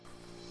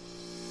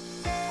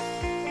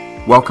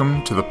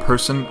Welcome to the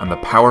Person and the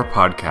Power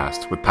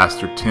podcast with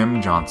Pastor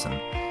Tim Johnson,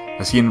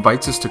 as he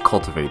invites us to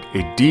cultivate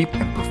a deep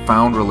and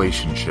profound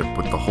relationship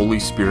with the Holy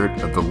Spirit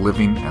of the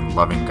living and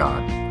loving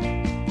God.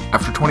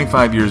 After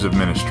 25 years of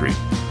ministry,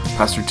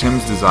 Pastor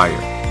Tim's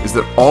desire is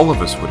that all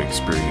of us would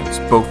experience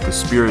both the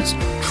Spirit's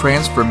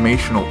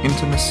transformational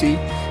intimacy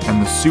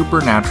and the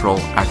supernatural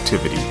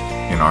activity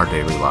in our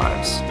daily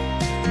lives.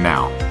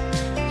 Now,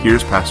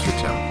 here's Pastor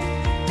Tim.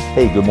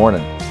 Hey, good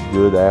morning,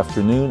 good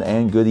afternoon,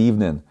 and good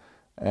evening.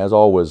 As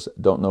always,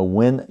 don't know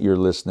when you're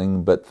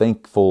listening, but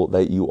thankful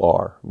that you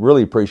are.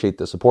 Really appreciate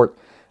the support.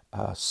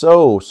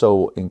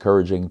 So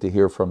encouraging to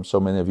hear from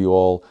so many of you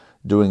all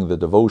doing the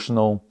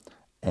devotional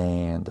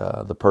and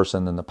the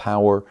Person and the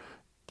Power.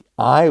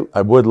 I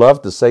would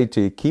love to say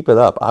to you, keep it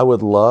up. I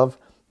would love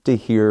to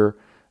hear,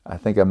 I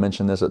think I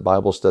mentioned this at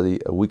Bible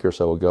study a week or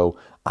so ago,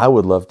 I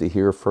would love to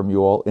hear from you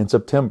all in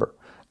September.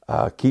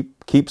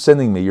 Keep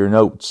sending me your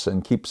notes,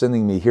 and keep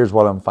sending me here's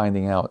what I'm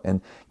finding out, and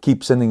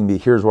keep sending me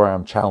here's where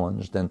I'm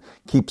challenged, and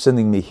keep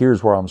sending me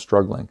here's where I'm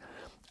struggling.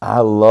 I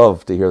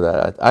love to hear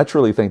that. I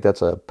truly think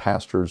that's a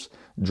pastor's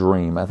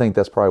dream. I think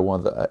that's probably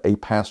one of a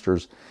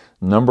pastor's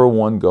number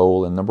one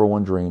goal and number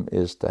one dream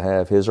is to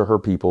have his or her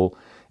people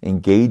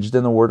engaged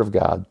in the Word of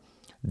God,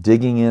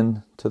 digging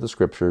into the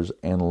Scriptures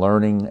and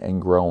learning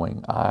and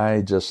growing.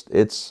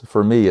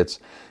 For me, it's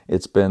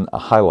been a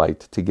highlight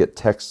to get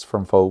texts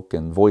from folk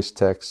and voice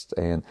texts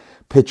and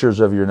pictures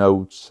of your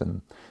notes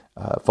and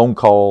phone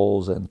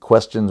calls and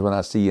questions when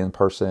I see you in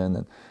person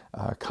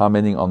and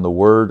commenting on the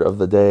word of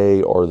the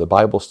day or the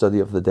Bible study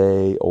of the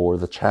day or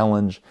the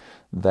challenge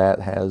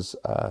that has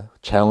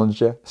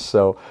challenged you.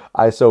 So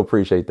I so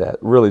appreciate that.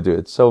 Really do.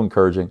 It's so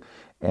encouraging.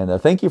 And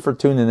thank you for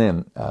tuning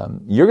in.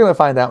 You're going to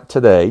find out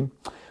today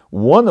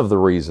one of the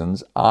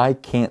reasons I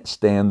can't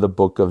stand the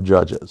book of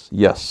Judges.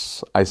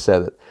 Yes, I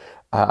said it.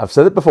 I've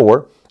said it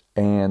before,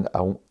 and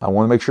I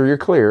want to make sure you're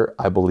clear.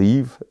 I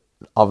believe,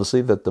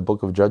 obviously, that the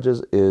book of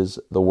Judges is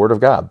the Word of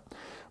God,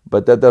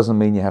 but that doesn't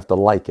mean you have to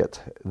like it.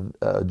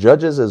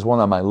 Judges is one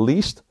of my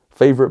least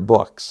favorite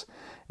books,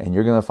 and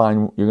you're going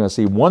to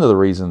see one of the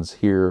reasons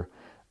here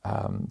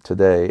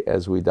today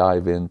as we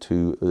dive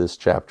into this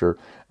chapter.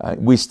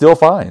 We still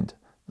find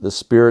the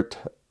Spirit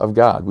of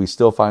God. We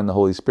still find the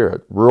Holy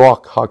Spirit.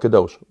 Ruach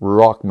HaKadosh.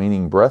 Ruach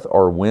meaning breath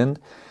or wind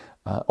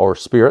or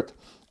spirit.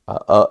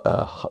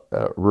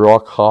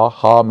 Ruach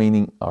ha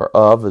meaning or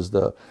of is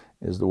the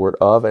word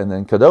of, and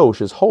then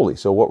kadosh is holy.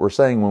 So what we're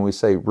saying when we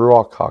say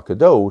Ruach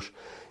HaKadosh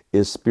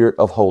is Spirit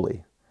of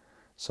holy.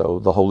 So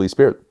the Holy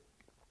Spirit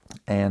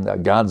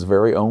and God's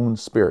very own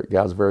Spirit,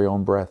 God's very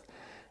own breath.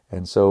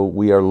 And so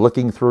we are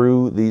looking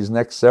through these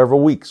next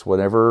several weeks,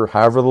 however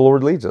the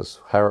Lord leads us.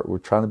 We're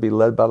trying to be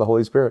led by the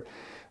Holy Spirit.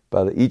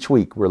 But each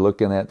week we're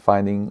looking at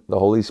finding the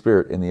Holy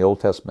Spirit in the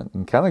Old Testament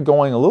and kind of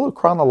going a little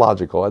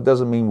chronological. That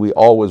doesn't mean we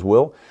always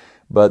will,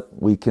 but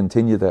we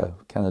continue to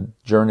kind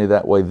of journey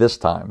that way this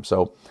time.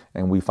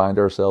 And we find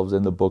ourselves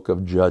in the book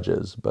of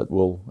Judges. But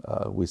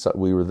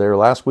we were there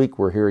last week.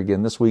 We're here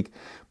again this week.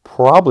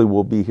 Probably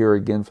we'll be here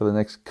again for the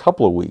next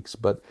couple of weeks.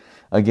 But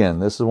again,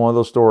 this is one of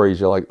those stories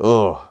you're like,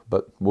 ugh.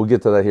 But we'll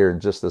get to that here in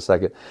just a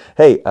second.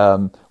 Hey,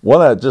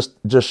 want to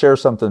just share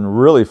something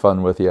really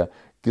fun with you.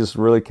 Just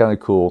really kind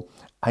of cool.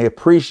 I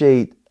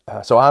appreciate,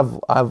 I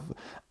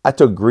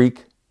took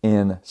Greek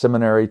in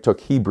seminary,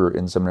 took Hebrew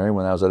in seminary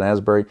when I was at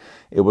Asbury.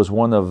 It was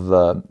one of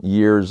the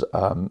years,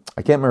 I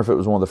can't remember if it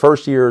was one of the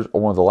first years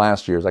or one of the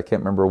last years. I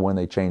can't remember when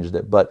they changed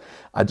it, but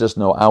I just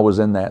know I was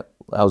in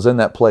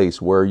that place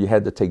where you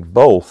had to take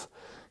both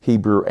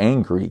Hebrew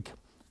and Greek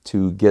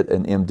to get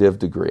an MDiv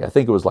degree. I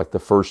think it was like the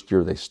first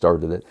year they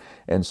started it.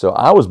 And so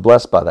I was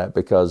blessed by that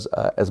because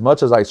as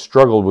much as I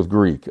struggled with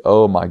Greek,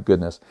 oh my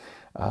goodness,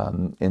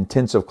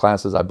 intensive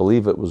classes, I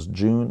believe it was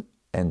June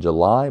and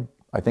July.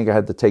 I think I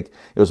had to take,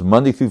 it was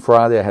Monday through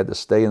Friday. I had to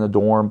stay in the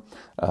dorm,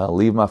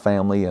 leave my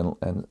family and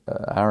an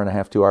hour and a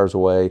half, 2 hours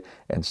away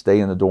and stay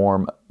in the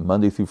dorm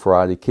Monday through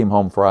Friday, came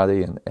home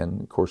Friday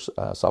and of course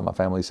saw my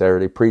family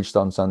Saturday, preached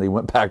on Sunday,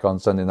 went back on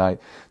Sunday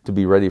night to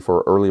be ready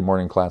for early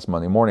morning class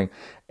Monday morning.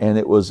 And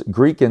it was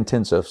Greek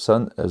intensive. I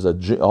think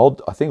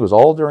it was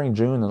all during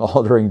June and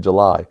all during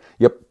July.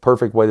 Yep,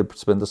 perfect way to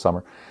spend the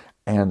summer.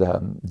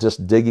 And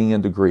just digging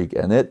into Greek.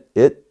 And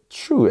it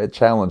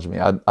challenged me.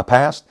 I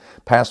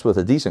passed with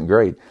a decent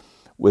grade.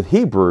 With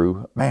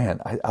Hebrew,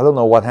 man, I don't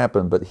know what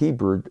happened, but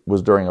Hebrew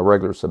was during a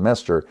regular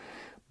semester,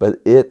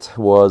 but it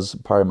was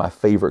probably my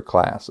favorite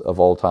class of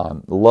all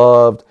time.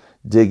 Loved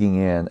digging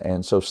in.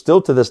 And so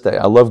still to this day,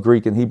 I love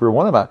Greek and Hebrew.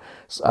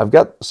 I've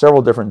got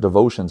several different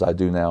devotions I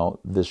do now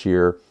this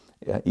year,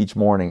 each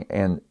morning.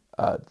 And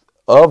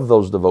of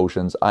those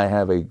devotions, I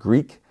have a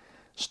Greek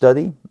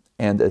study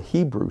and a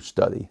Hebrew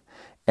study.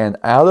 And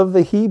out of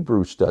the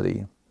Hebrew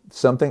study,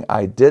 something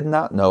I did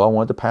not know, I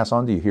want to pass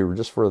on to you here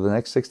just for the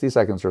next 60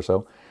 seconds or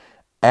so.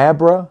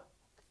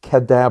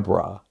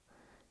 Abracadabra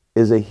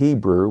is a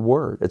Hebrew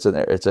word. It's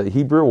a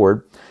Hebrew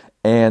word,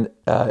 and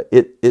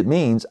it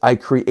means I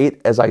create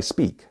as I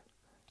speak.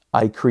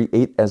 I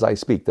create as I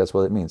speak. That's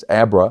what it means.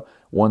 Abra,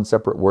 one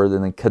separate word,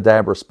 and then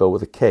cadabra spelled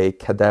with a K,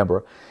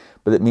 cadabra.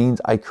 but it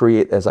means I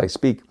create as I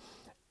speak.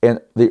 And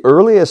the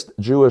earliest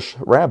Jewish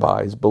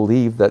rabbis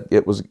believed that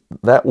it was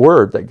that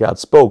word that God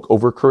spoke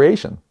over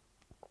creation.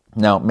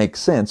 Now, it makes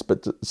sense,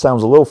 but it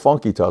sounds a little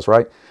funky to us,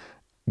 right?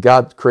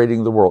 God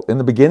creating the world. In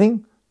the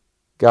beginning,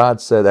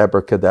 God said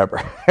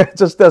abracadabra. It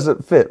just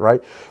doesn't fit,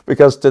 right?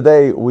 Because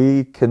today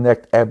we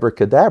connect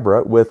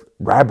abracadabra with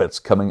rabbits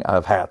coming out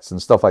of hats and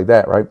stuff like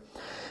that, right?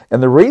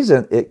 And the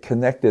reason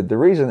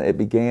it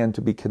began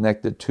to be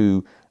connected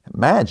to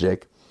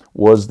magic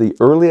was the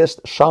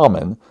earliest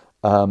shaman,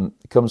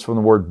 comes from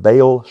the word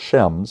Baal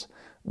Shems,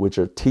 which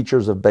are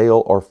teachers of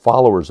Baal or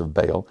followers of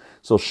Baal.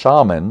 So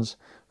shamans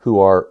who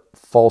are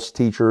false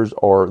teachers,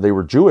 or they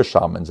were Jewish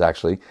shamans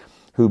actually,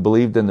 who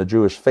believed in the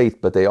Jewish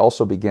faith, but they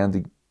also began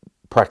to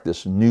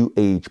practice New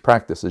Age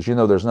practices. You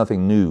know, there's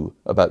nothing new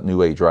about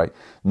New Age, right?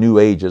 New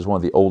Age is one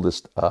of the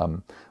oldest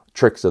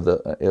tricks of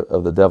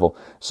the devil.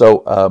 So,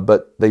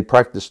 but they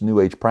practiced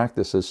New Age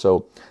practices.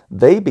 So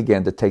they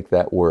began to take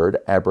that word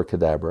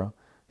abracadabra,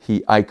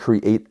 I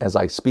create as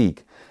I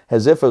speak,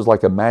 as if it was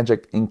like a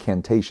magic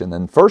incantation.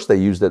 And first they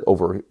used it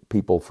over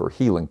people for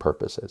healing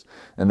purposes,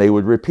 and they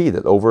would repeat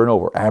it over and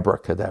over,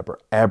 abracadabra,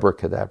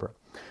 abracadabra.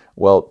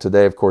 Well,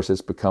 today, of course,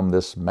 it's become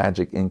this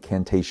magic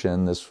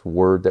incantation, this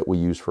word that we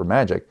use for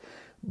magic.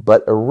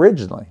 But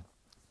originally,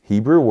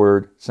 Hebrew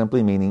word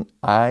simply meaning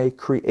I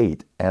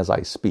create as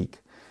I speak.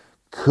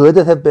 Could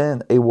it have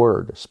been a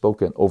word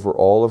spoken over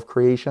all of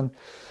creation?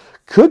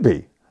 Could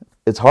be.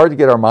 It's hard to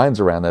get our minds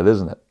around that,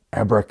 isn't it?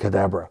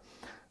 Abracadabra.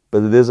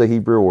 But it is a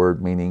Hebrew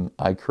word meaning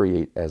I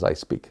create as I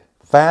speak.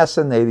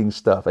 Fascinating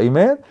stuff.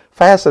 Amen?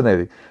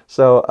 Fascinating.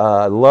 So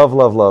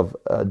love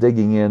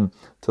digging in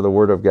to the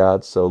Word of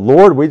God. So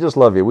Lord, we just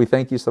love you. We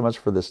thank you so much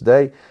for this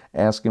day.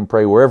 Ask and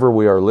pray wherever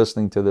we are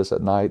listening to this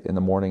at night, in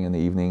the morning, in the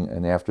evening,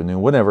 in the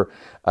afternoon, whenever.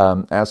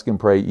 Ask and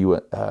pray you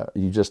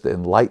just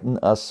enlighten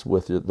us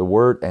with the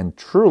Word and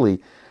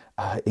truly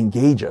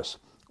engage us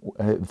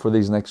for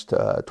these next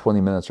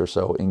 20 minutes or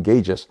so.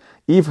 Engage us,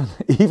 even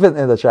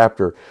in a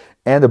chapter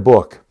and a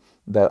book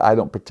that I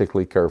don't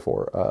particularly care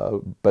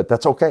for. But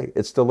that's okay.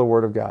 It's still the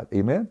Word of God.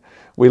 Amen?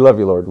 We love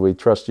you, Lord. We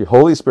trust you.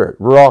 Holy Spirit,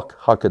 Ruach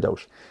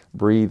HaKadosh,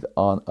 breathe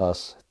on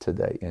us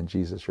today. In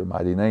Jesus, your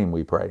mighty name,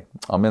 we pray.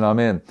 Amen,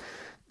 amen.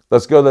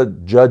 Let's go to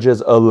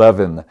Judges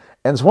 11.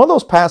 And it's one of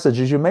those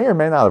passages you may or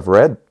may not have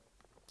read.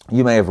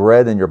 You may have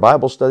read in your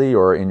Bible study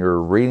or in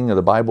your reading of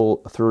the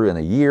Bible through in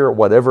a year,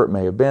 whatever it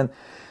may have been.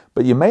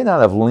 But you may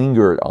not have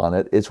lingered on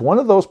it. It's one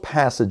of those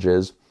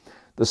passages.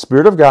 The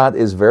Spirit of God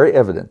is very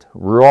evident.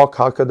 Ruach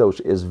HaKadosh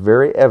is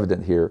very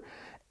evident here.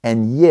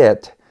 And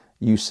yet,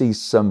 you see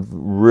some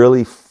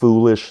really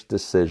foolish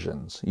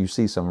decisions. You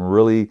see some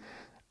really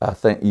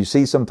you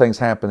see some things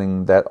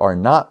happening that are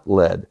not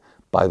led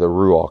by the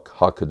Ruach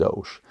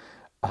HaKadosh.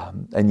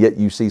 And yet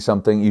you see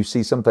some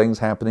things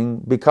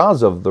happening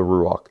because of the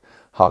Ruach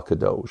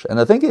HaKadosh. And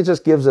I think it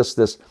just gives us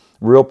this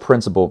real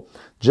principle.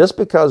 Just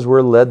because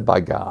we're led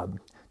by God,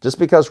 just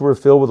because we're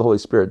filled with the Holy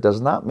Spirit,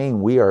 does not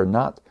mean we are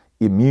not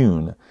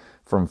immune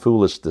from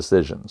foolish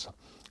decisions.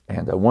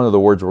 And one of the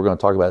words we're going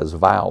to talk about is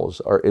vows.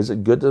 Or is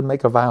it good to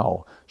make a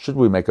vow? Should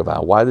we make a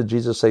vow? Why did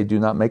Jesus say, do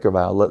not make a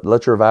vow?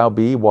 Let your vow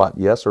be what?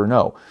 Yes or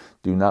no.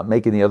 Do not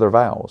make any other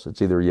vows.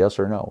 It's either yes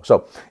or no.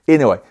 So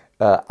anyway,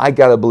 I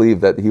got to believe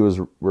that he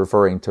was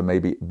referring to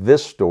maybe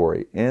this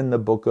story in the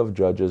book of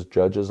Judges,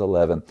 Judges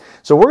 11.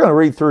 So we're going to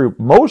read through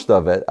most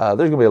of it. There's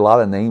going to be a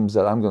lot of names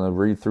that I'm going to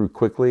read through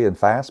quickly and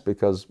fast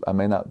because I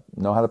may not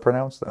know how to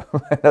pronounce them.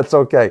 That's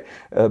okay.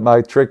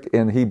 My trick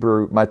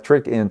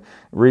in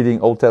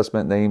reading Old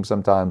Testament names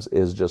sometimes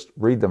is just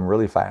read them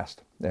really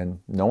fast, and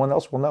no one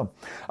else will know.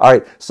 All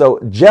right, so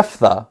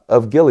Jephthah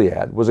of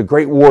Gilead was a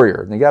great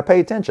warrior. And you got to pay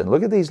attention.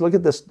 Look at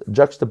this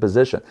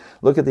juxtaposition.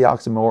 Look at the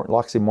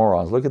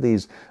oxymorons. Look at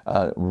these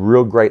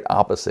real great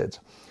opposites.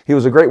 He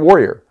was a great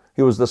warrior.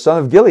 He was the son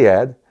of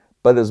Gilead,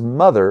 but his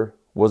mother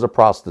was a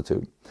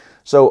prostitute.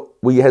 So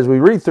as we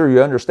read through,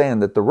 you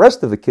understand that the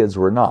rest of the kids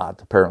were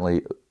not,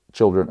 apparently,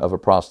 children of a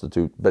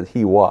prostitute, but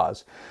he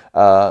was.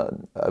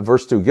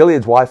 Verse 2,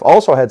 Gilead's wife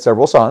also had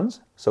several sons.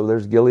 So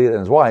there's Gilead and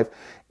his wife.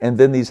 And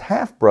then these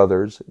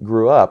half-brothers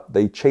grew up.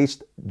 They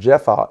chased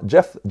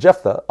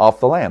Jephthah off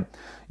the land.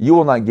 You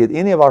will not get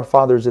any of our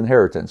father's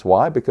inheritance.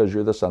 Why? Because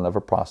you're the son of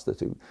a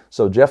prostitute.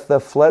 So Jephthah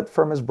fled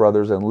from his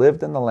brothers and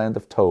lived in the land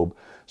of Tob.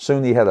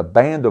 Soon he had a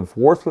band of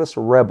worthless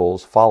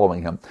rebels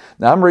following him.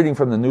 Now I'm reading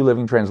from the New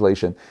Living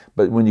Translation,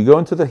 but when you go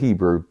into the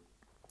Hebrew,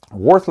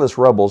 worthless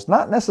rebels,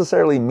 not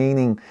necessarily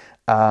meaning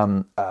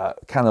kind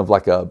of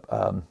like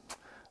a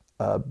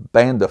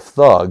band of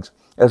thugs,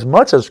 as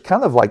much as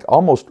kind of like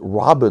almost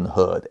Robin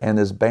Hood and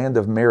his band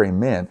of merry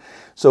men.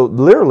 So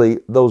literally,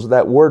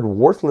 that word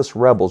worthless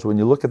rebels, when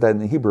you look at that in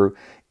the Hebrew,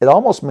 it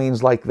almost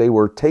means like they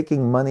were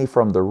taking money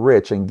from the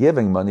rich and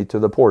giving money to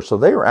the poor. So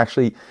they were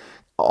actually,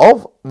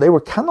 they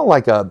were kind of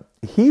like a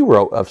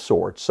hero of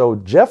sorts. So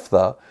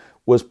Jephthah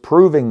was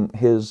proving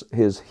his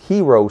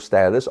hero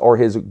status or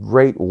his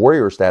great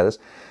warrior status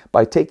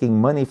by taking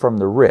money from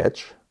the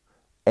rich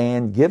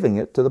and giving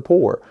it to the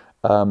poor.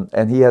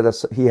 and he had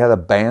a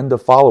band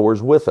of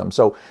followers with him.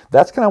 So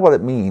that's kind of what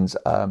it means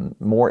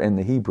more in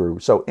the Hebrew.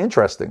 So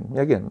interesting.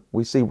 Again,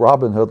 we see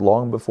Robin Hood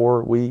long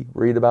before we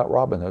read about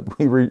Robin Hood.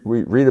 We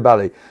read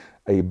about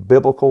a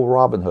biblical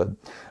Robin Hood.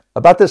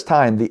 About this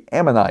time, the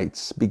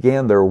Ammonites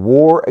began their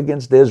war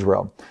against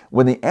Israel.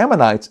 When the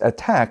Ammonites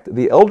attacked,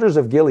 the elders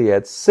of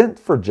Gilead sent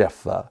for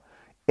Jephthah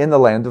in the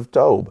land of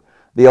Tob.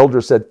 The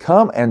elders said,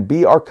 "Come and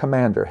be our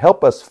commander.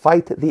 Help us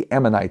fight the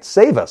Ammonites.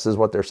 Save us," is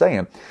what they're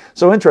saying.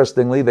 So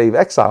interestingly, they've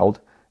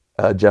exiled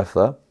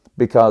Jephthah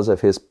because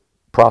of his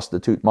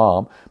prostitute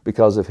mom,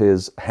 because of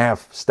his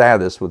half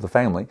status with the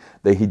family.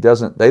 They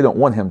don't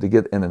want him to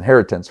get an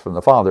inheritance from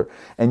the father.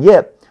 And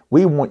yet,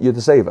 we want you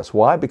to save us.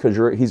 Why? Because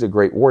he's a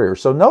great warrior.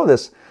 So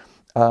notice,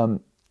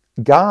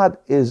 God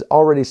is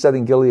already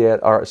setting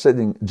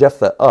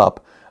Jephthah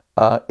up,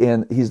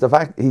 and he's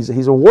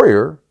a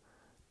warrior.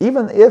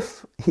 Even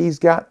if he's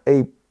got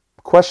a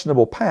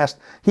questionable past,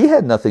 he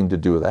had nothing to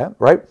do with that,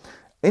 right?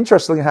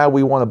 Interesting how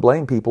we want to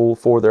blame people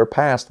for their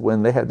past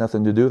when they had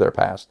nothing to do with their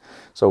past.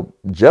 So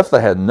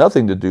Jephthah had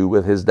nothing to do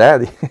with his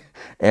daddy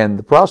and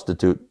the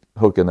prostitute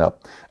hooking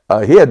up.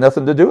 He had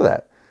nothing to do with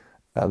that.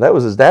 That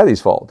was his daddy's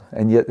fault.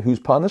 And yet who's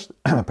punished?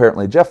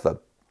 Apparently Jephthah.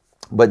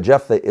 But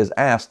Jephthah is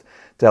asked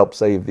to help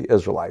save the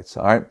Israelites.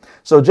 All right.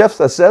 So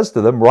Jephthah says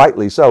to them,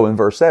 rightly so, in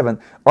verse 7,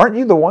 "Aren't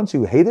you the ones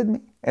who hated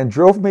me and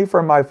drove me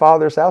from my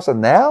father's house?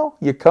 And now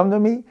you come to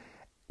me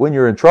when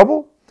you're in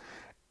trouble?"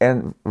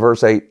 And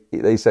verse 8,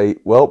 they say,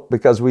 "Well,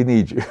 because we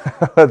need you."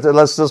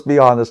 Let's just be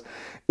honest.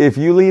 If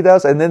you lead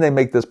us, and then they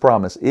make this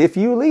promise, if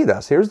you lead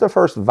us, here's the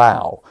first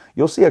vow.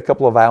 You'll see a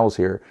couple of vows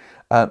here.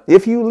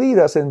 If you lead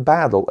us in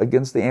battle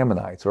against the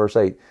Ammonites, verse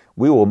 8,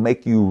 "we will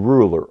make you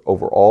ruler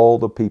over all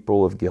the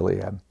people of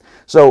Gilead."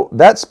 So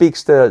that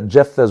speaks to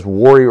Jephthah's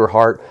warrior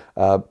heart.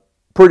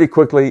 Pretty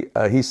quickly,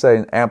 he's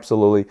saying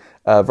absolutely.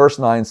 Verse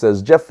 9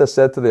 says, Jephthah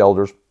said to the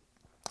elders,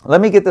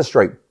 "Let me get this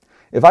straight.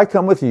 If I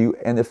come with you,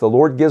 and if the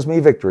Lord gives me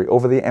victory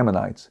over the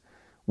Ammonites,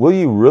 will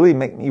you really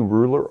make me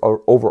ruler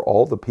over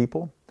all the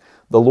people?"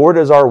 "The Lord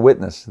is our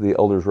witness," the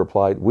elders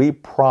replied. "We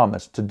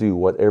promise to do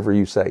whatever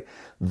you say."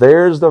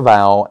 There's the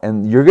vow,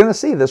 and you're going to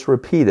see this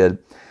repeated.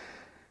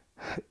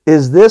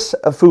 Is this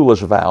a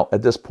foolish vow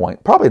at this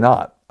point? Probably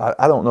not.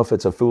 I don't know if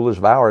it's a foolish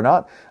vow or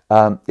not.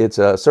 It's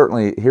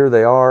certainly, here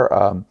they are,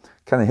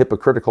 kind of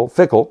hypocritical,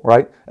 fickle,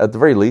 right? At the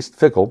very least,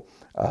 fickle.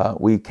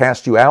 We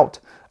cast you out.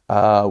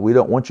 We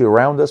don't want you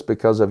around us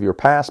because of your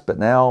past, but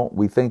now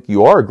we think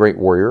you are a great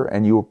warrior,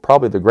 and you're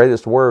probably the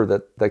greatest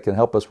warrior that can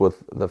help us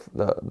with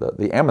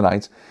the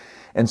Ammonites.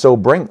 And so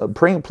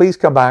please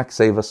come back,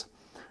 save us.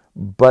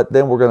 But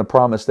then we're going to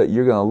promise that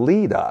you're going to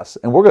lead us,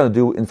 and we're going to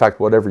do, in fact,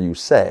 whatever you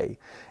say.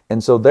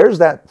 And so there's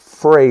that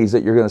phrase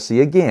that you're going to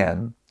see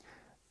again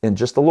in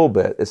just a little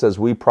bit. It says,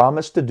 "We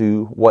promise to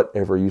do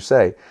whatever you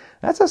say."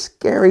 That's a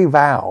scary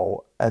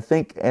vow, I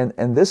think,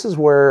 and this is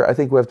where I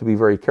think we have to be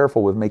very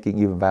careful with making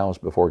even vows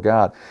before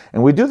God.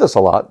 And we do this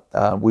a lot.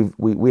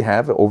 We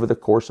have over the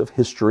course of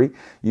history.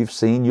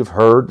 You've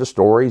heard the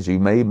stories. You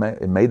may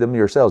made them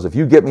yourselves. If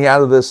you get me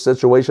out of this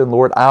situation,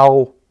 Lord,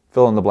 I'll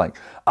fill in the blank.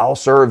 I'll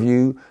serve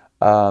you.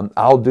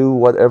 I'll do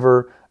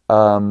whatever.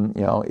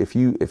 If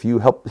you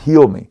help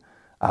heal me,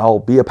 I'll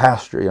be a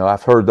pastor.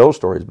 I've heard those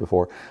stories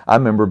before. I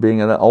remember being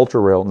in an altar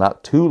rail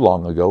not too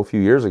long ago, a few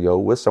years ago,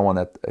 with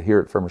someone here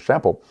at Farmers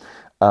Chapel.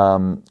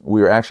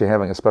 We were actually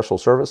having a special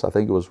service. I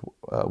think it was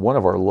one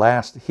of our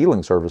last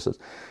healing services,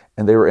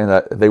 and they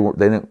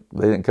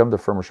didn't come to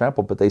Farmers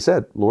Chapel, but they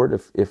said, "Lord,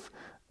 if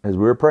as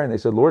we were praying, they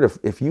said, Lord,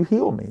 if you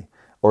heal me,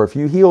 or if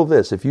you heal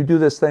this, if you do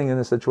this thing in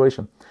this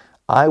situation,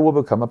 I will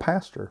become a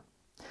pastor."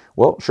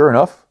 Well, sure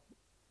enough,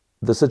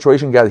 the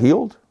situation got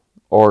healed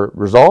or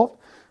resolved.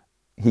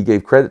 He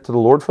gave credit to the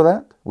Lord for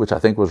that, which I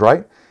think was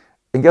right.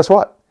 And guess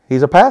what?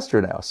 He's a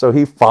pastor now. So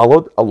he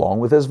followed along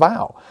with his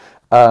vow.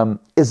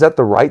 Is that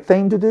the right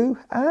thing to do?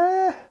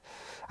 I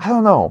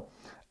don't know.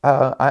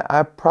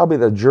 I probably,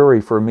 the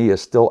jury for me is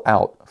still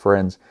out,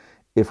 friends,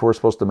 if we're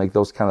supposed to make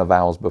those kind of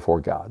vows before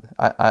God.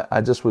 I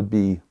just would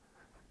be,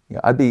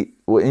 and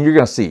you're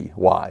going to see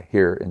why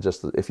here in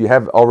just, if you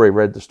have already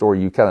read the story,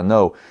 you kind of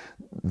know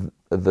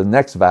the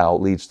next vow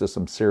leads to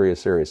some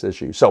serious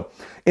issues. So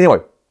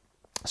anyway,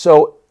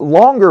 so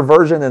longer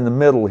version in the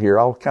middle here,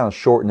 I'll kind of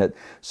shorten it.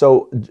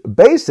 So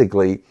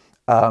basically,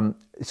 it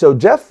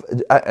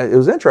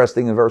was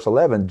interesting in verse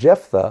 11,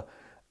 Jephthah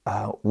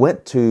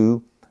went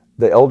to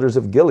the elders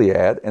of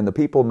Gilead, and the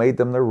people made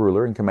them their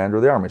ruler and commander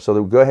of the army. So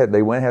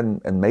they went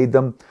ahead and made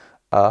them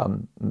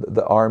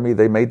the army.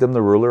 They made them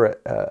the ruler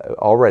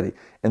already.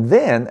 And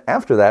then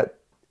after that,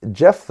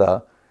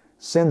 Jephthah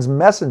sends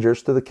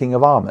messengers to the king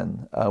of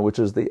Ammon, which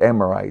is the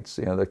Amorites,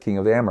 the king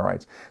of the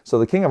Amorites. So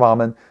the king of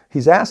Ammon,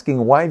 he's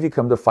asking, "Why have you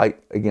come to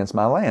fight against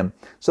my land?"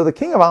 So the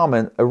king of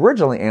Ammon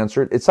originally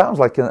answered, it sounds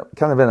like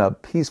kind of in a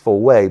peaceful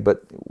way,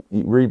 but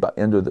you read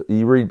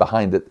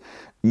behind it,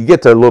 you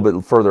get to a little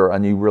bit further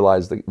and you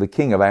realize the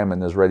king of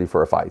Ammon is ready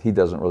for a fight. He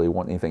doesn't really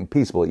want anything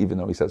peacefully, even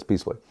though he says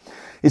peacefully.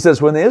 He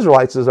says, when the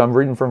Israelites, as I'm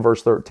reading from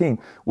verse 13,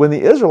 when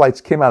the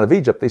Israelites came out of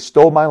Egypt, they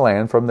stole my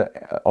land from the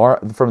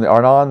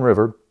Arnon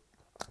River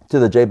to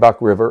the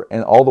Jabbok River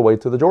and all the way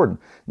to the Jordan.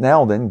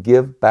 Now then,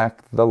 give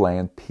back the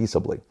land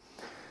peaceably.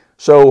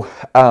 So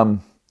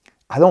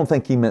I don't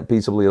think he meant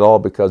peaceably at all,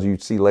 because you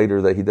see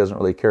later that he doesn't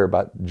really care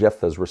about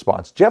Jephthah's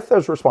response.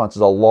 Jephthah's response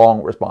is a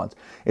long response.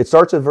 It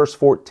starts at verse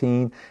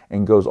 14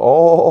 and goes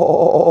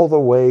all the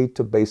way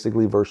to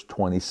basically verse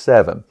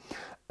 27.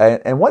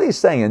 And what he's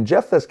saying, and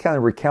Jephthah's kind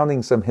of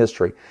recounting some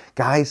history.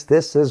 Guys,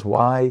 this is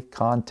why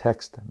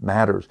context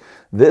matters.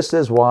 This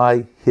is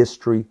why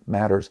history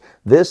matters.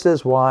 This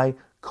is why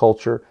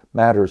culture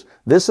matters.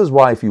 This is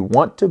why, if you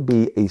want to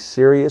be a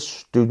serious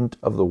student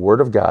of the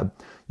Word of God,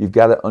 you've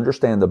got to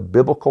understand the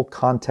biblical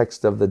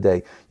context of the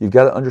day. You've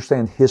got to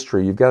understand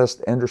history. You've got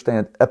to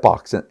understand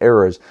epochs and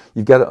eras.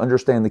 You've got to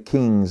understand the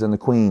kings and the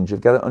queens.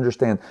 You've got to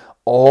understand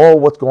all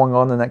what's going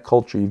on in that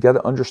culture. You've got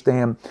to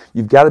understand,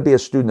 you've got to be a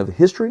student of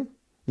history.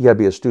 You got to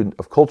be a student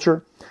of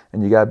culture,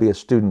 and you got to be a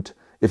student,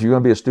 if you're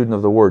going to be a student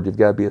of the Word, you've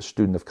got to be a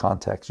student of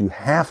context. You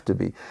have to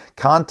be.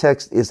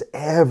 Context is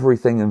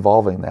everything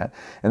involving that.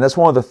 And that's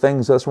one of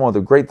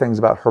the great things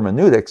about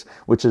hermeneutics,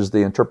 which is the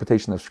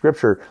interpretation of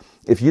Scripture.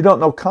 If you don't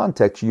know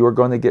context, you are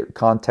going to get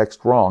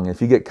context wrong.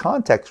 If you get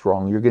context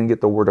wrong, you're going to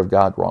get the Word of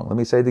God wrong. Let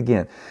me say it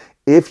again.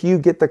 If you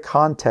get the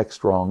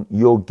context wrong,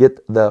 you'll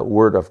get the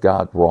Word of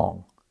God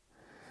wrong.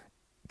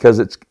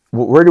 Because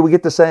where do we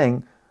get the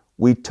saying,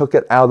 we took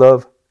it out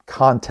of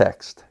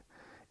context?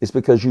 It's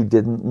because you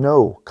didn't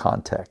know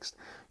context.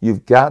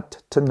 You've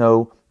got to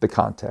know the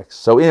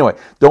context. So anyway,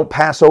 don't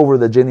pass over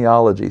the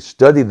genealogies.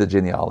 Study the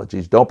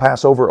genealogies. Don't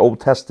pass over Old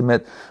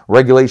Testament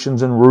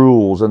regulations and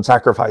rules and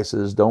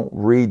sacrifices.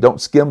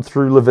 Don't skim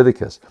through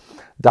Leviticus.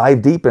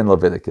 Dive deep in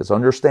Leviticus.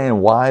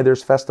 Understand why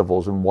there's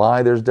festivals and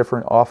why there's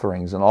different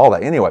offerings and all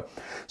that. Anyway,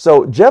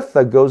 so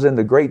Jephthah goes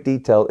into great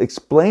detail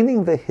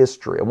explaining the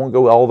history. I won't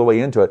go all the way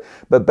into it,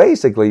 but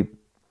basically,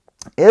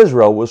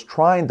 Israel was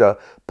trying to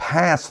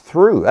pass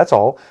through, that's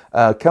all,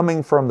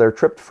 coming from their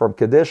trip from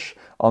Kadesh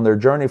on their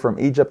journey from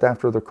Egypt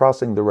after they're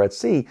crossing the Red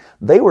Sea.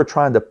 They were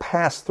trying to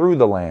pass through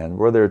the land,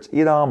 whether it's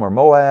Edom or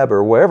Moab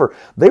or wherever.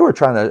 They were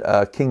trying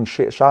to, King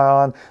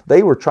Sihon,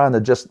 they were trying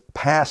to just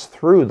pass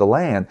through the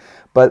land.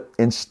 But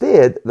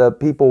instead, the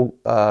people,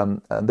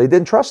 they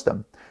didn't trust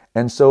them.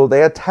 And so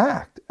they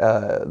attacked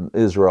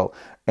Israel,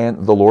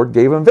 and the Lord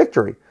gave them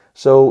victory.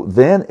 So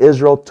then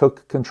Israel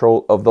took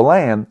control of the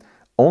land,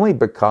 only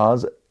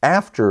because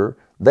after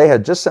they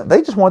just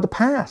wanted to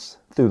pass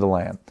through the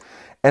land.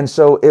 And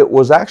so it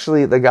was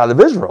actually the God of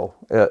Israel,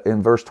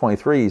 in verse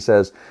 23, he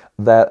says,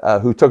 that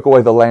who took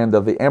away the land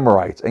of the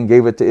Amorites and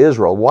gave it to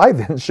Israel. Why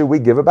then should we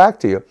give it back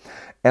to you?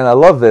 And I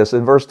love this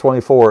in verse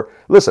 24.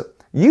 Listen,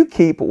 you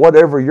keep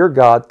whatever your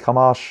God,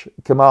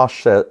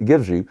 Chemosh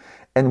gives you,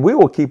 and we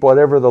will keep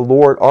whatever the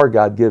Lord our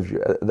God gives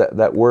you.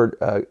 That word,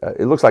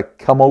 it looks like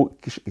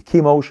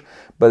Chemosh,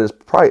 but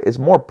it's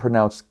more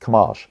pronounced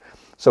Chemosh.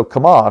 So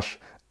Chemosh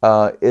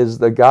is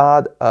the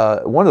God,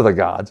 one of the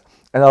gods.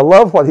 And I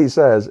love what he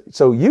says.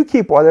 So you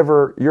keep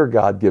whatever your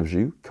God gives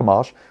you,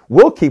 Chemosh.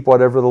 We'll keep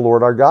whatever the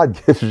Lord our God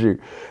gives you.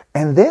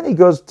 And then he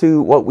goes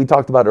to what we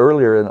talked about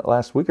earlier in the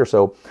last week or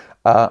so.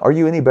 Are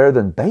you any better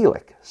than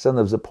Balak, son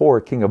of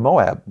Zippor, king of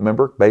Moab?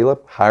 Remember,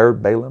 Balak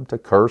hired Balaam to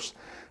curse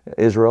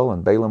Israel,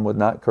 and Balaam would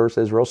not curse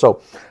Israel.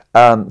 So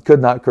could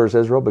not curse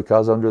Israel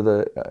because under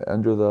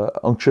the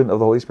unction of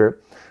the Holy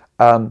Spirit.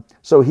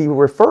 So he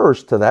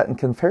refers to that and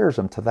compares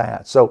them to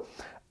that. So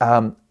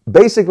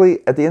basically,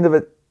 at the end of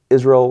it,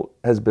 Israel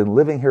has been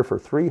living here for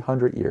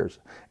 300 years.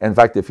 In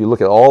fact, if you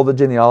look at all the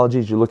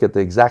genealogies, you look at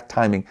the exact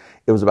timing,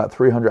 it was about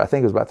 300, I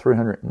think it was about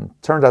 300, and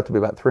turned out to be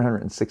about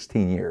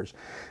 316 years.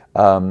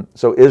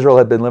 So Israel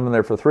had been living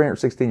there for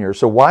 316 years.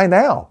 So why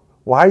now?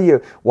 Why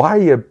are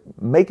you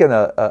making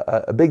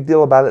a big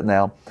deal about it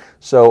now?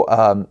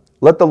 So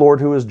let the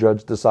Lord who is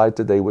judge decide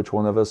today which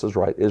one of us is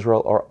right,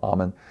 Israel or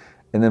Ammon.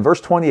 And then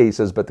verse 28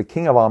 says, but the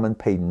king of Ammon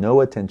paid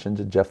no attention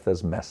to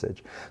Jephthah's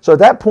message. So at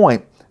that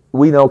point,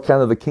 we know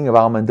kind of the king of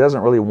Ammon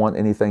doesn't really want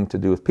anything to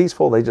do with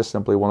peaceful. They just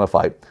simply want to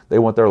fight. They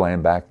want their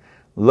land back.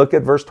 Look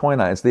at verse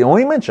 29. It's the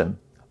only mention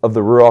of the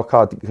Ruach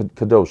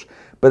Kadosh,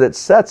 but it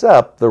sets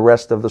up the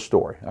rest of the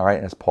story, all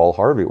right, as Paul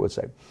Harvey would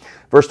say.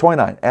 Verse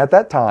 29, at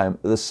that time,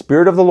 the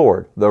Spirit of the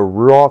Lord, the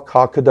Ruach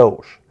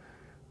HaKadosh,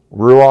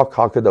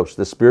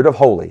 the Spirit of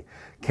Holy,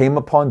 came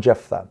upon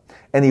Jephthah.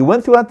 And he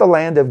went throughout the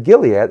land of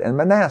Gilead and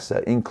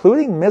Manasseh,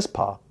 including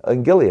Mizpah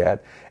and Gilead,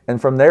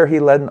 and from there he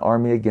led an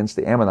army against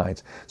the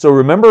Ammonites. So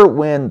remember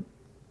when,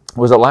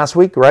 was it last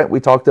week, right?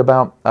 We talked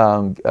about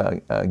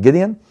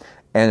Gideon.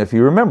 And if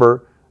you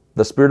remember,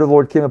 the Spirit of the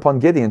Lord came upon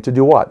Gideon to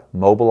do what?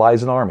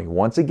 Mobilize an army.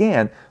 Once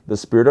again, the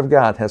Spirit of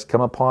God has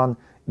come upon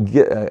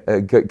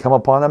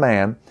a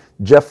man,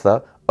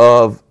 Jephthah,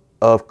 of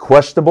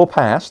questionable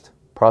past,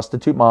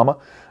 prostitute mama.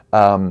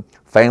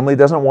 Family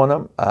doesn't want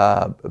him.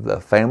 The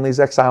family's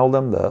exiled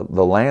him.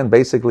 The land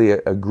basically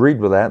agreed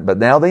with that, but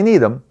now they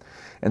need him.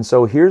 And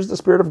so here's the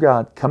Spirit of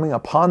God coming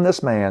upon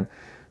this man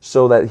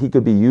so that he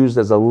could be used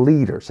as a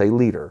leader, say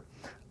leader.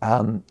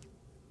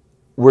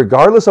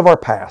 Regardless of our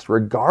past,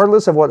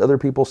 regardless of what other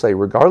people say,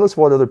 regardless of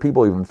what other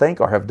people even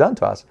think or have done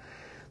to us,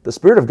 the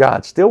Spirit of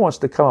God still wants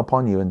to come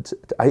upon you. And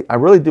I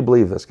really do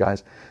believe this,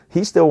 guys.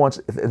 He still wants,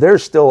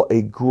 there's still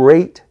a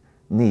great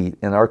need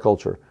in our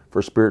culture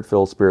for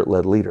Spirit-filled,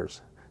 Spirit-led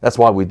leaders. That's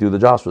why we do the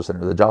Joshua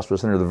Center. The Joshua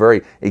Center, the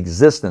very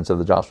existence of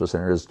the Joshua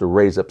Center is to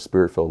raise up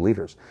Spirit-filled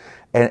leaders.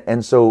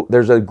 And so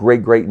there's a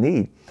great, great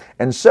need.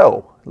 And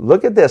so,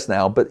 look at this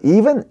now. But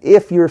even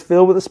if you're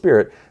filled with the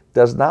Spirit,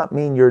 does not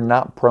mean you're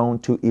not prone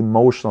to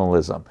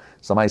emotionalism.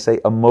 Somebody say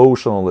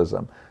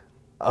emotionalism.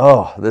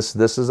 Oh, this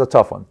is a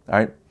tough one. All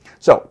right.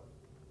 So,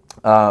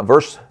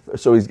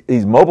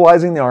 he's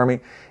mobilizing the army.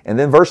 And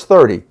then verse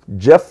 30,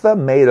 Jephthah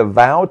made a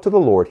vow to the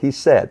Lord. He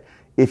said,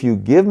 if you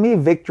give me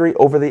victory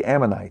over the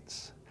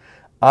Ammonites,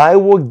 I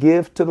will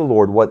give to the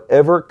Lord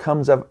whatever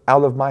comes out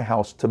of my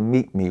house to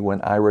meet me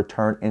when I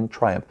return in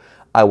triumph.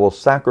 I will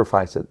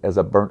sacrifice it as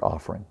a burnt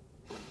offering.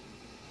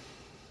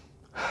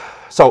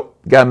 So,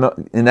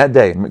 in that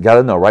day, got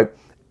to know, right?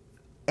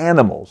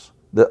 Animals,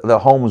 the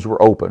homes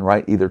were open,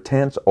 right? Either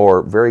tents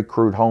or very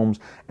crude homes,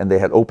 and they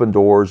had open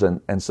doors.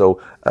 And so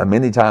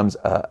many times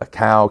a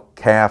cow,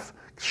 calf,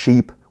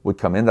 sheep would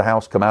come in the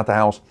house, come out the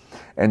house.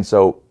 And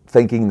so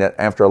thinking that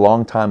after a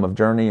long time of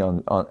journey,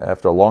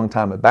 after a long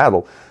time of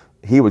battle,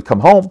 he would come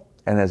home.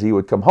 And as he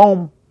would come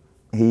home,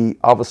 he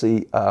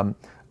obviously,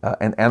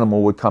 an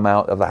animal would come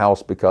out of the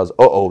house because,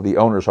 the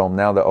owner's home.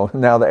 Now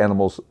the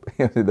animals,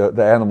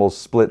 the animals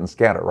split and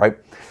scatter, right?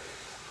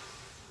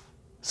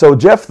 So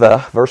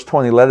Jephthah, verse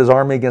 20, led his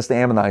army against the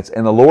Ammonites,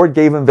 and the Lord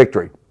gave him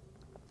victory.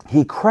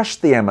 He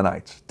crushed the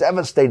Ammonites,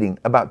 devastating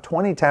about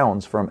 20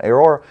 towns from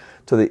Aror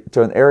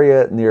to an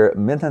area near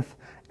Minnith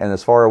and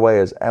as far away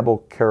as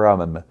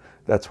Abel-keramim.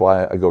 That's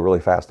why I go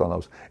really fast on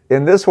those.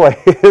 In this way,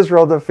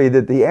 Israel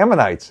defeated the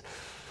Ammonites.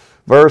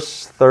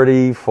 Verse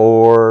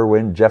 34,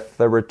 when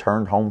Jephthah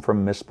returned home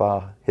from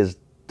Mizpah, his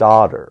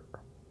daughter,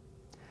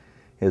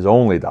 his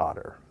only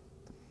daughter,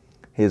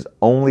 his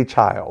only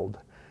child,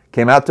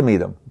 came out to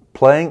meet him,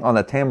 playing on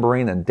a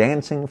tambourine and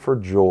dancing for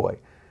joy.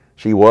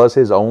 She was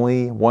his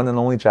one and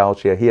only child.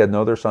 He had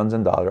no other sons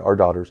and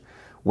daughters.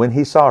 When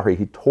he saw her,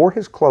 he tore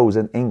his clothes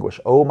in anguish.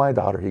 Oh, my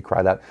daughter, he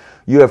cried out,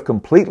 you have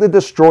completely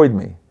destroyed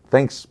me.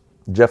 Thanks,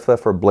 Jephthah,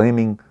 for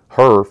blaming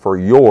her for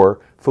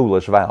your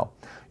foolish vow.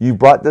 You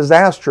brought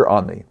disaster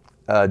on me.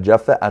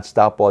 Jephthah, I'd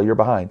stop while you're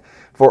behind.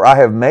 For I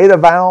have made a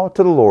vow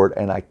to the Lord,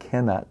 and I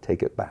cannot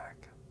take it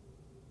back.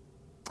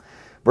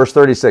 Verse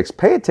 36,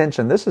 pay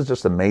attention. This is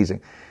just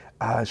amazing.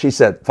 She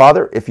said,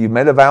 Father, if you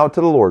made a vow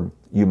to the Lord,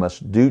 you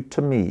must do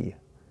to me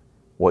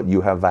what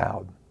you have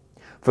vowed.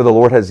 For the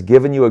Lord has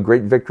given you a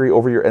great victory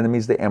over your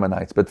enemies, the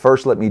Ammonites. But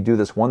first, let me do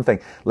this one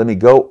thing. Let me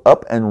go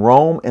up and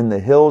roam in the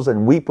hills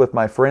and weep with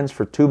my friends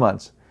for 2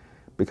 months,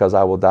 because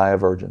I will die a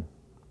virgin.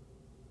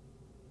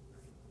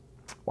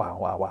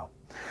 Wow.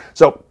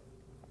 So,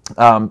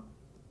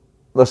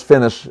 let's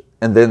finish,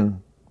 and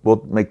then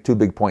we'll make 2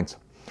 big points.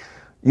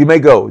 You may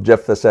go,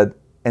 Jephthah said,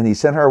 and he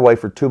sent her away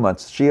for 2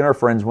 months. She and her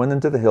friends went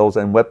into the hills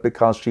and wept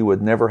because she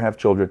would never have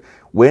children.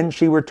 When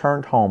she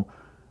returned home,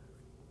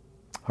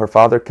 her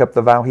father kept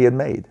the vow he had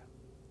made,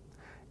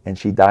 and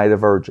she died a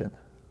virgin.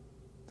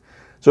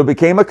 So it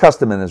became a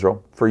custom in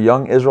Israel for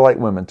young Israelite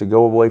women to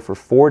go away for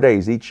 4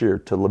 days each year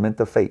to lament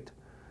the fate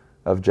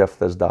of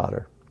Jephthah's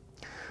daughter.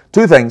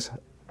 2 things.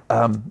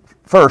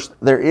 First,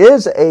 there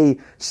is a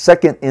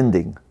second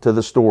ending to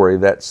the story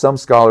that some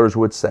scholars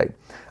would say.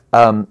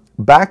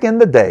 Back in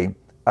the day,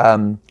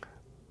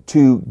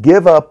 to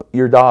give up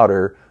your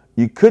daughter,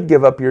 you could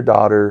give up your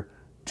daughter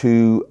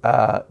to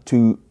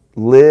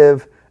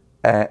live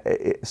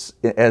as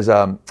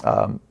a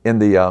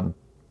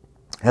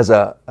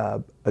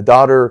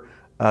daughter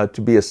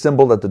to be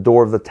assembled at the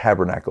door of the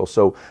tabernacle.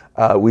 So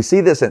we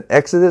see this in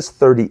Exodus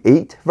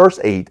 38, verse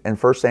 8, and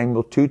 1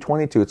 Samuel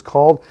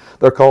 2:22.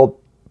 They're called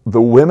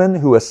the women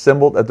who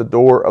assembled at the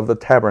door of the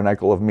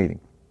tabernacle of meeting.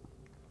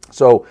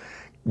 So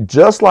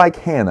just like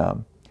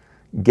Hannah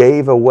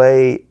gave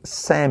away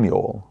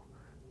Samuel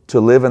to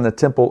live in the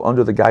temple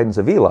under the guidance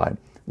of Eli,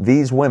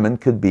 these women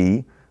could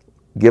be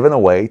given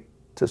away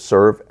to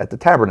serve at the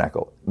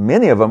tabernacle.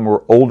 Many of them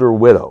were older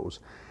widows.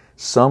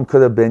 Some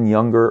could have been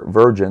younger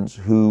virgins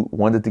who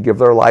wanted to give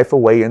their life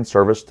away in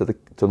service to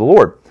the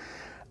Lord.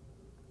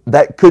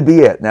 That could be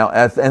it. Now,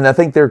 and I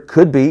think there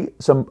could be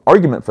some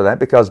argument for that,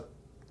 because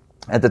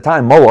at the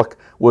time Moloch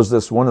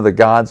was one of the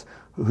gods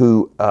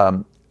who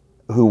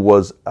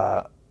was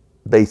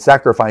they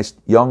sacrificed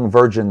young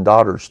virgin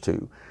daughters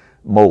to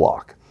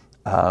Moloch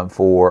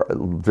for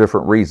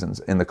different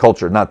reasons in the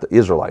culture. Not the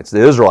Israelites.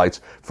 The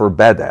Israelites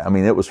forbade that. I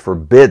mean, it was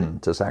forbidden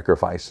to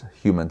sacrifice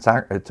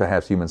to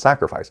have human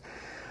sacrifice.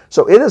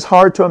 So it is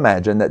hard to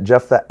imagine that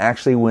Jephthah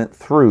actually went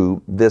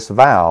through this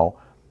vow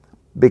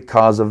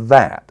because of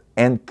that,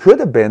 and could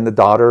have been the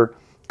daughter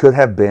could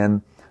have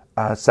been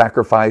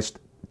sacrificed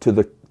to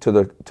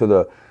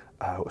the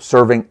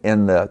serving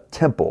in the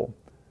temple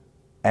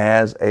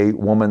as a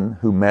woman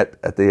who met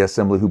at the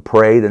assembly, who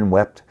prayed and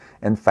wept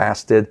and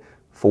fasted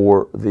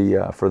for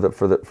the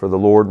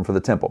Lord and for the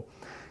temple.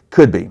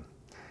 Could be.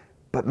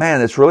 But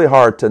man, it's really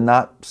hard to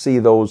not see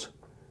those,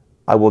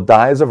 I will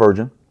die as a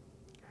virgin.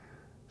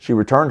 She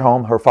returned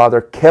home. Her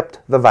father kept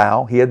the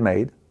vow he had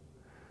made.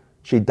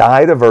 She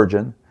died a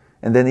virgin.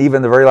 And then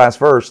even the very last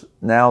verse,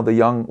 now the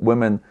young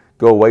women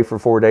go away for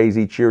 4 days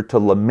each year to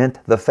lament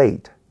the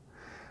fate.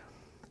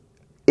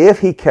 If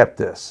he kept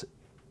this,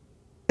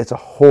 it's a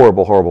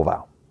horrible, horrible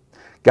vow.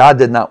 God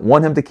did not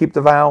want him to keep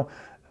the vow,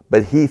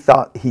 but he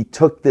thought he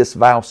took this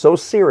vow so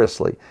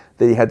seriously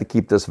that he had to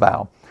keep this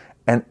vow.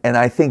 And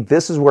I think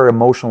this is where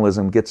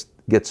emotionalism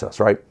gets us,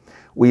 right?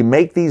 We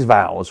make these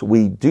vows,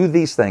 we do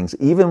these things,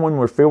 even when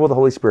we're filled with the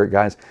Holy Spirit,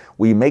 guys,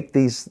 we make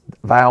these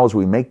vows,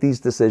 we make these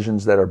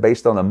decisions that are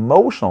based on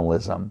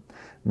emotionalism,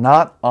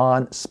 not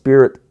on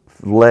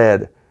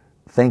Spirit-led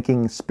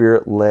thinking,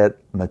 Spirit-led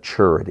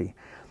maturity.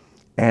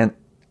 And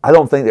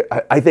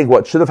I think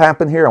what should have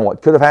happened here and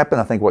what could have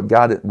happened, I think what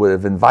God would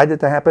have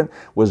invited to happen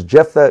was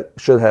Jephthah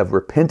should have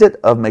repented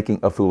of making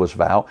a foolish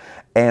vow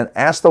and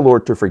asked the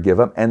Lord to forgive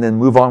him and then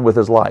move on with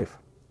his life.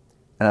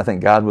 And I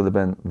think God would have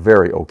been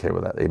very okay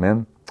with that.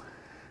 Amen?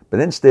 But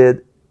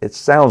instead, it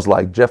sounds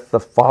like Jephthah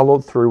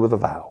followed through with a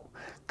vow.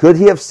 Could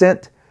he have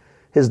sent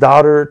his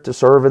daughter to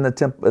serve in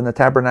the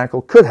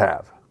tabernacle? Could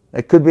have.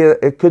 It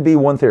could be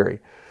one theory.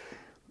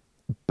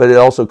 But it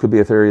also could be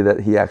a theory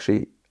that he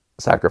actually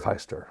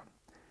sacrificed her.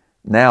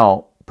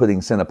 Now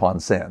putting sin upon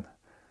sin.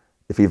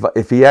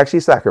 If he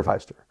actually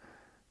sacrificed her,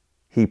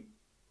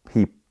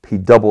 he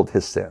doubled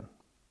his sin.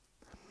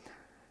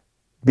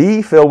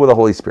 Be filled with the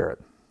Holy Spirit.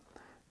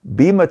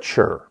 Be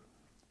mature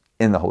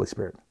in the Holy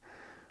Spirit.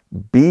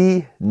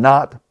 Be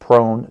not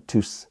prone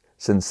to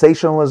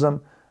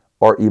sensationalism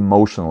or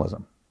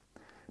emotionalism.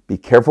 Be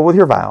careful with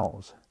your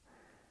vows.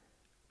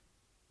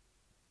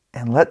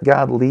 And let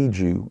God lead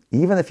you,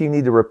 even if you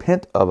need to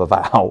repent of a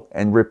vow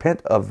and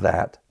repent of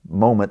that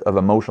moment of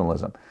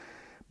emotionalism.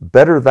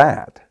 Better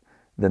that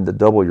than to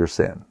double your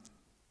sin.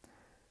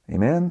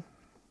 Amen?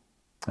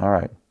 All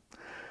right.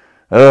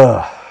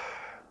 The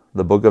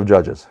book of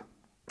Judges.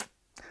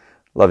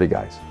 Love you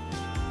guys.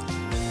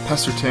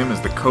 Pastor Tim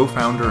is the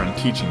co-founder and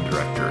teaching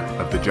director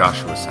of the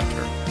Joshua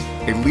Center,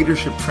 a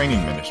leadership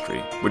training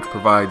ministry which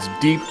provides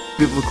deep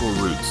biblical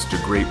roots to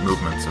great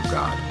movements of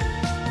God.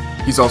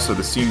 He's also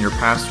the senior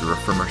pastor of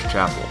Frimer's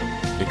Chapel,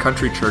 a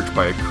country church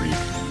by a creek,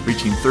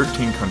 reaching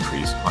 13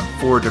 countries on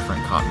 4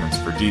 different continents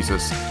for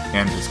Jesus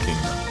and his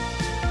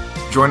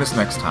kingdom. Join us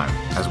next time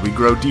as we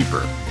grow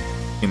deeper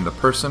in the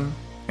person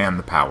and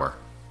the power.